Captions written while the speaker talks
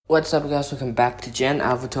What's up, guys? Welcome back to Gen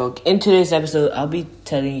Alpha Talk. In today's episode, I'll be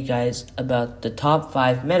telling you guys about the top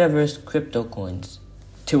 5 metaverse crypto coins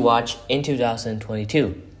to watch in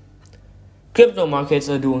 2022. Crypto markets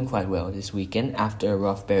are doing quite well this weekend after a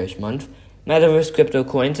rough bearish month. Metaverse crypto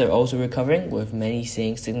coins are also recovering, with many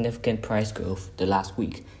seeing significant price growth the last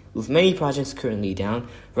week. With many projects currently down,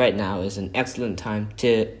 right now is an excellent time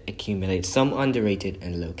to accumulate some underrated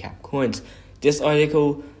and low cap coins. This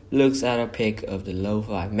article looks at a pick of the low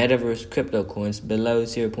 5 metaverse crypto coins below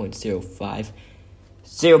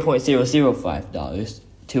 $0.005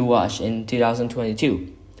 to watch in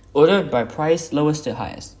 2022, ordered by price lowest to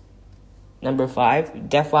highest. Number 5,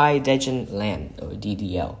 DeFi Degenland, or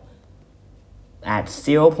DDL, at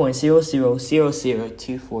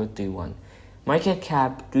 $0.00002431. Market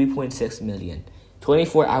cap $3.6 million.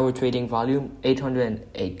 24-hour trading volume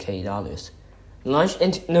 $808K. Launched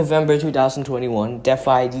in November 2021,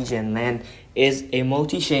 DeFi Degenland is a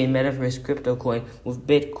multi-chain metaverse crypto coin with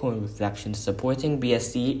Bitcoin reflections supporting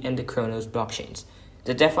BSC and the Cronos blockchains.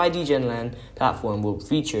 The DeFi Degenland platform will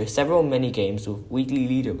feature several mini-games with weekly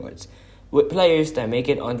leaderboards, with players that make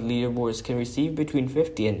it on the leaderboards can receive between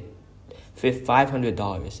 $50 and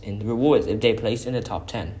 $500 in rewards if they place in the top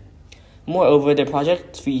 10. Moreover, the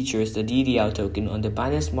project features the DDL token on the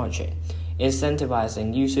Binance Smart Chain,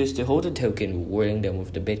 incentivizing users to hold the token, rewarding them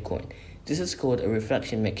with the Bitcoin. This is called a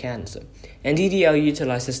reflection mechanism, and DDL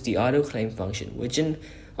utilizes the auto-claim function, which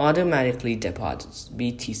automatically deposits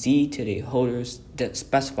BTC to the holder's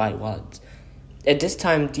specified wallets. At this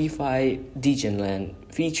time, DeFi Degenland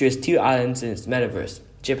features 2 islands in its metaverse,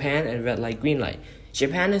 Japan and Red Light Green Light.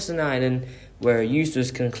 Japan is an island where users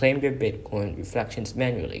can claim their Bitcoin reflections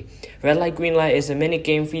manually. Red Light Green Light is a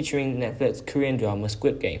mini-game featuring Netflix Korean drama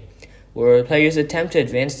Squid Game, where players attempt to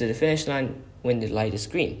advance to the finish line when the light is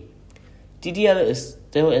green. DDL is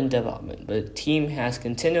still in development, but the team has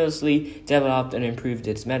continuously developed and improved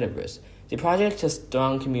its metaverse. The project has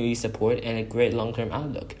strong community support and a great long-term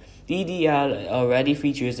outlook. DDL already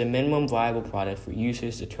features a minimum viable product for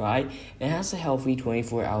users to try and has a healthy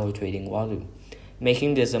 24-hour trading volume,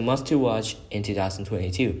 making this a must-to-watch in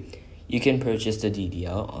 2022. You can purchase the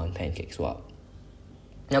DDL on PancakeSwap.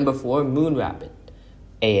 Number 4, Moonrabbit,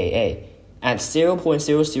 AAA, at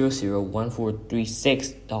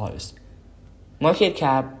 $0.0001436. Market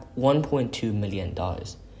cap $1.2 million.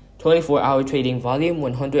 24-hour trading volume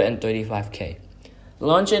 135K.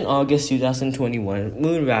 Launched in August 2021,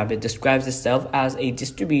 Moonrabbit describes itself as a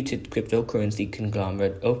distributed cryptocurrency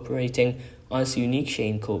conglomerate operating on its unique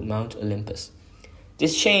chain called Mount Olympus.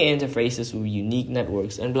 This chain interfaces with unique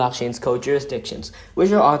networks and blockchains called jurisdictions,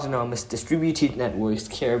 which are autonomous distributed networks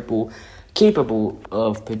capable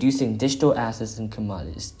of producing digital assets and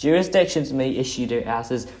commodities. Jurisdictions may issue their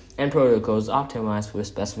assets and protocols optimized for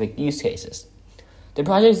specific use cases. The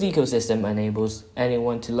project's ecosystem enables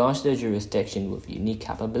anyone to launch their jurisdiction with unique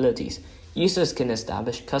capabilities. Users can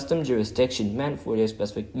establish custom jurisdictions meant for their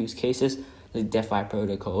specific use cases, like DeFi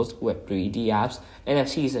protocols, Web3, dApps,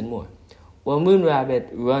 NFTs, and more. While Moonrabbit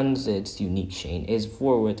runs its unique chain is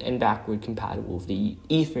forward and backward compatible with the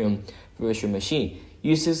Ethereum virtual machine,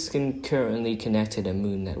 users can currently connect to the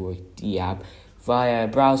Moon Network dApp via a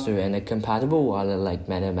browser and a compatible wallet like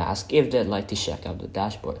MetaMask if they'd like to check out the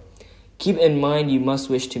dashboard. Keep in mind you must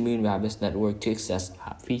switch to Moonrabbit's network to access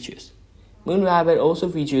app features. Moonrabbit also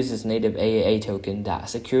features its native AAA token that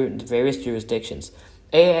secures various jurisdictions.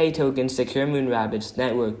 AAA tokens secure Moonrabbit's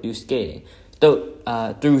network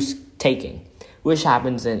through staking, which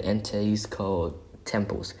happens in entities called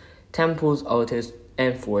temples. Temples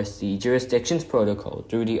enforce the jurisdiction's protocol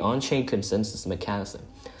through the on-chain consensus mechanism.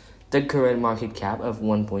 The current market cap of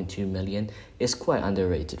 $1.2 million is quite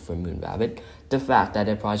underrated for Moonrabbit. The fact that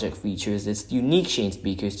the project features its unique chain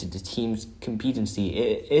speakers to the team's competency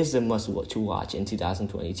is a must-to-watch in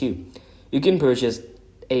 2022. You can purchase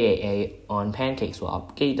AAA on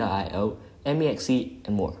PancakeSwap, Gate.io, MEXC,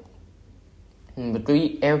 and more. Number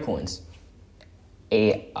 3, Aircoins,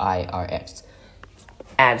 AIRX,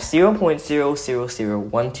 at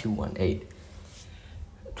 $0.0001218.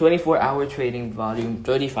 24-hour trading volume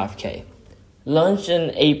 35K. Launched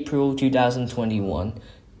in April 2021,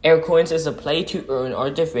 Aircoins is a play-to-earn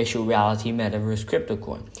artificial reality metaverse crypto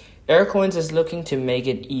coin. Aircoins is looking to make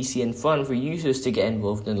it easy and fun for users to get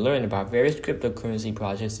involved and learn about various cryptocurrency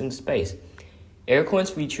projects in space. Aircoins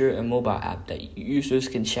feature a mobile app that users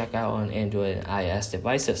can check out on Android and iOS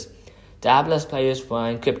devices. The app lets players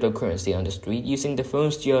find cryptocurrency on the street using the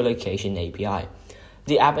phone's geolocation API.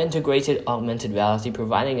 The app integrated augmented reality,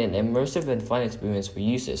 providing an immersive and fun experience for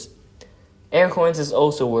users. Aircoins is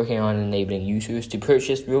also working on enabling users to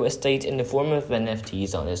purchase real estate in the form of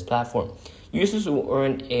NFTs on its platform. Users will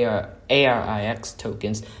earn ARIX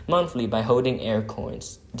tokens monthly by holding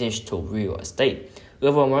Aircoin's digital real estate.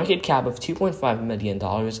 With a market cap of $2.5 million,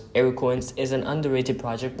 Aircoins is an underrated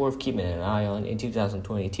project worth keeping an eye on in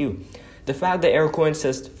 2022. The fact that Aircoins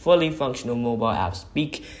has fully functional mobile apps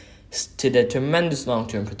speaks to the tremendous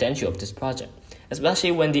long-term potential of this project,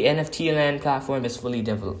 especially when the NFT land platform is fully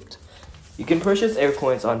developed. You can purchase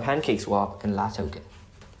Aircoins on PancakeSwap and LAToken.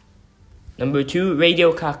 Number 2,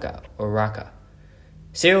 Radio Kaka or Raka,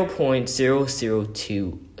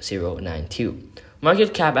 0.002092.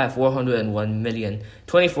 Market cap at $401 million,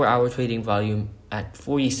 24-hour trading volume at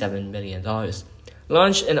 $47 million.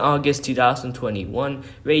 Launched in August 2021,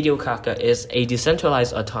 Radio Kaka is a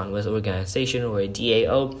decentralized autonomous organization or a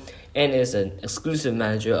DAO and is an exclusive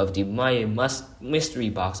manager of the Maya Mystery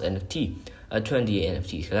Box NFT, a trendy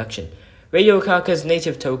NFT collection. Radio Kaka's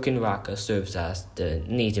native token Raka serves as the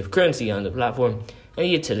native currency on the platform and a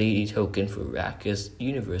utility token for Raka's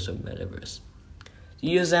universal metaverse.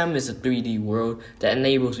 The USM is a 3D world that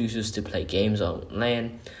enables users to play games on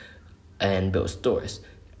land and build stores.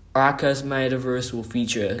 Raka's metaverse will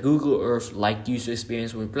feature a Google Earth-like user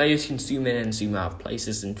experience where players can zoom in and zoom out of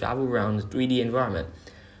places and travel around the 3D environment.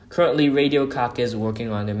 Currently, Radio Kaka is working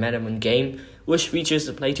on the Metamon game, which features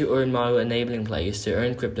a play-to-earn model enabling players to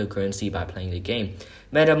earn cryptocurrency by playing the game.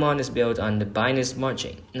 Metamon is built on the Binance Smart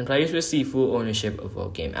Chain, and players receive full ownership of all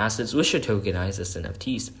game assets, which are tokenized as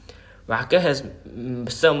NFTs. Raka has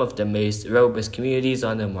some of the most robust communities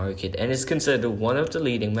on the market and is considered one of the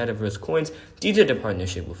leading metaverse coins due to the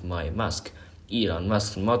partnership with Elon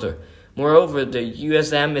Musk's mother. Moreover, the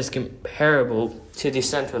USM is comparable to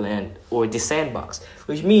Decentraland or the Sandbox,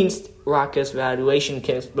 which means Raka's valuation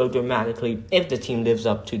can explode dramatically if the team lives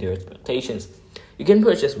up to their expectations. You can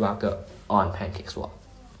purchase Raka on PancakeSwap.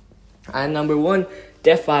 And number 1,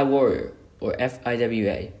 DeFi Warrior or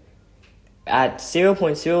FIWA at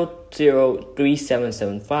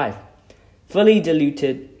 0.003775. Fully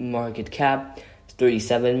diluted market cap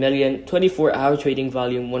 37 million, 24-hour trading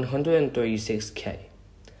volume 136K.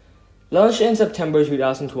 Launched in September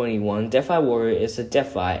 2021, DeFi Warrior is a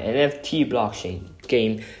DeFi NFT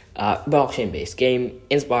blockchain-based game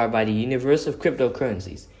inspired by the universe of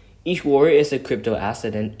cryptocurrencies. Each warrior is a crypto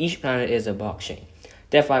asset and each planet is a blockchain.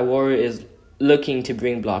 DeFi Warrior is looking to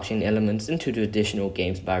bring blockchain elements into traditional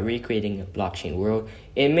games by recreating a blockchain world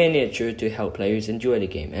in miniature to help players enjoy the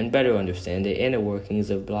game and better understand the inner workings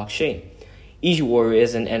of blockchain. Each warrior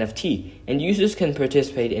is an NFT, and users can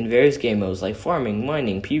participate in various game modes like farming,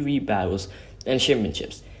 mining, PvE battles, and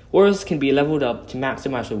championships. Warriors can be leveled up to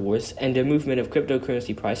maximize rewards, and the movement of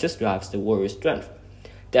cryptocurrency prices drives the warrior's strength.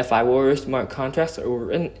 DeFi Warrior smart contracts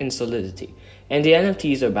are in Solidity, and the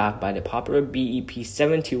NFTs are backed by the popular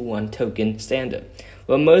BEP721 token standard.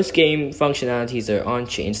 While most game functionalities are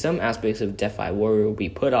on-chain, some aspects of DeFi Warrior will be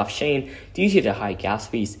put off-chain due to the high gas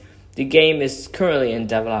fees. The game is currently in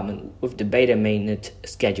development with the beta mainnet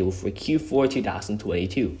scheduled for Q4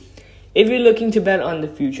 2022. If you're looking to bet on the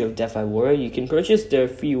future of DeFi Warrior, you can purchase their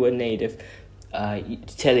fewer native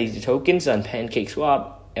utility tokens on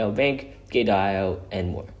PancakeSwap, LBank, Gate.io,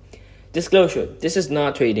 and more. Disclosure: this is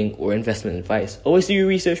not trading or investment advice. Always do your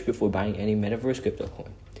research before buying any metaverse crypto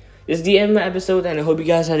coin. This is the end of my episode, and I hope you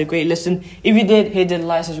guys had a great listen. If you did, hit the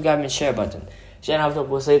like, subscribe, and share button. Shan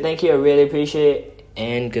will say thank you. I really appreciate it,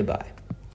 and goodbye.